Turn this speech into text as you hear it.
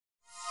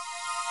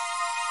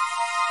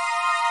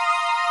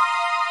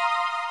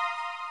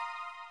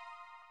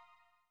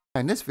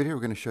In this video,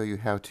 we're going to show you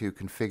how to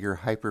configure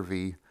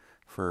Hyper-V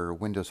for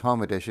Windows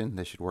Home Edition.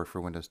 This should work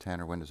for Windows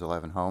 10 or Windows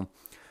 11 Home.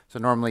 So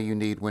normally you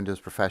need Windows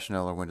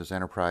Professional or Windows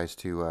Enterprise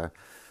to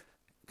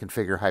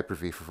configure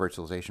Hyper-V for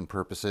virtualization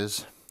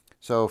purposes.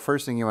 So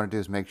first thing you want to do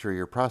is make sure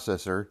your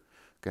processor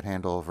can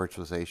handle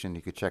virtualization.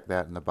 You could check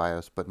that in the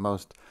BIOS, but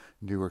most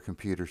newer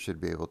computers should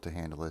be able to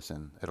handle this,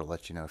 and it'll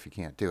let you know if you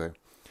can't do it.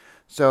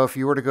 So if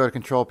you were to go to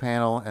Control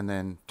Panel and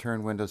then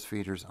turn Windows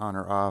features on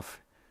or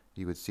off,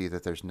 you would see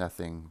that there's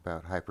nothing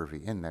about Hyper-V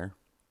in there.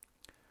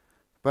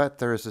 But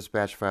there is this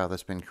batch file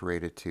that's been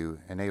created to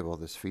enable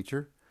this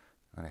feature.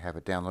 I have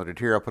it downloaded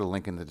here. I'll put a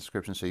link in the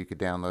description so you could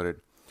download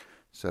it.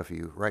 So if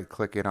you right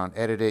click it on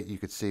edit it, you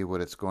could see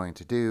what it's going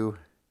to do.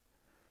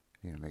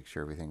 Make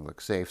sure everything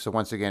looks safe. So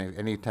once again,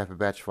 any type of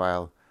batch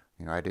file,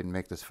 I didn't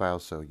make this file,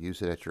 so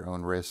use it at your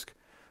own risk.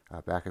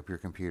 Back up your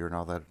computer and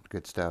all that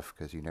good stuff,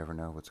 because you never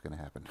know what's going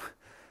to happen.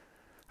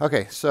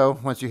 Okay, so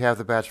once you have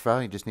the batch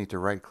file, you just need to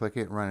right click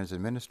it, run as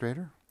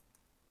administrator.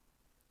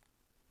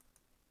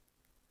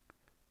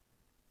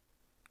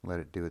 Let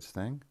it do its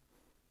thing.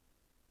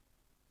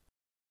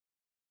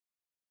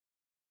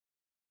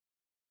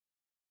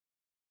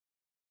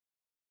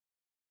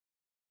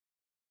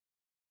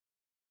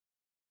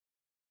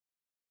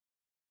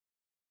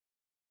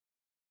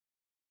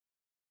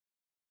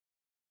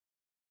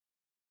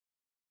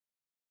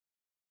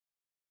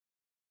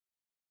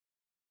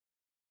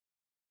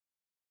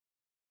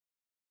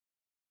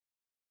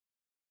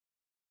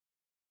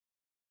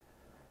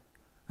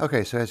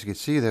 Okay, so as you can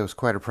see, there was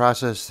quite a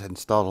process. It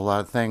installed a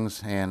lot of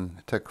things and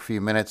it took a few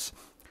minutes.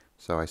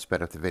 So I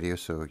sped up the video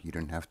so you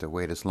didn't have to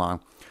wait as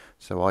long.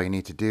 So all you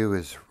need to do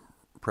is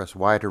press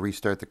Y to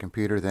restart the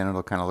computer. Then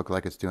it'll kind of look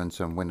like it's doing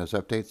some Windows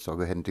updates. So I'll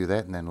go ahead and do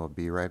that, and then we'll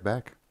be right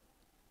back.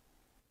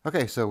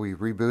 Okay, so we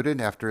rebooted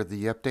after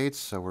the updates.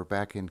 So we're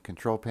back in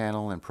Control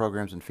Panel and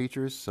Programs and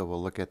Features. So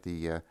we'll look at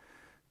the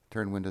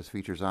Turn Windows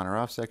Features On or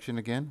Off section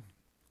again.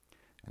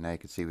 And now you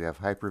can see we have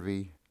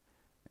Hyper-V,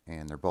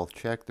 and they're both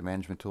checked, the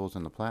management tools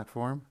and the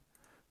platform.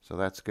 So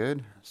that's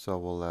good. So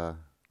we'll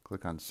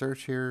click on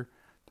search here,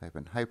 type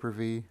in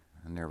Hyper-V,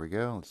 and there we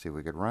go. Let's see if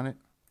we could run it.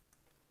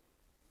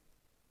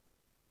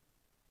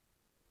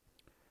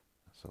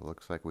 So it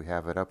looks like we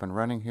have it up and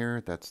running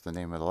here. That's the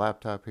name of the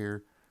laptop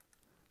here.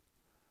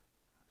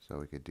 So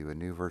we could do a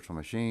new virtual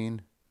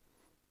machine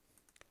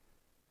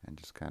and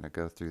just kind of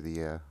go through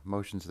the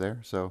motions there.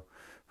 So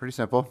pretty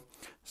simple.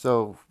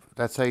 So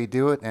that's how you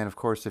do it. And of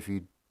course, if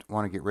you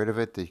want to get rid of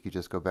it, you could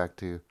just go back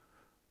to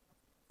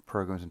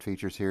Programs and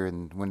Features here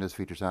and Windows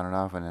Features On and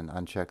Off, and then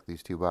uncheck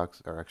these two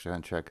boxes, or actually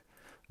uncheck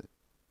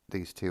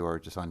these two, or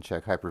just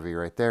uncheck Hyper-V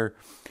right there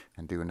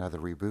and do another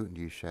reboot, and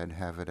you should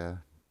have it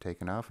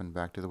taken off and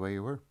back to the way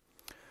you were.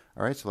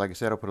 Alright, so like I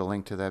said, I'll put a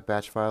link to that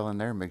batch file in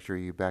there. Make sure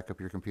you back up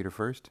your computer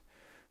first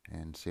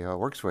and see how it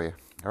works for you.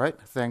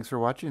 Alright, thanks for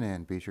watching,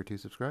 and be sure to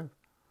subscribe.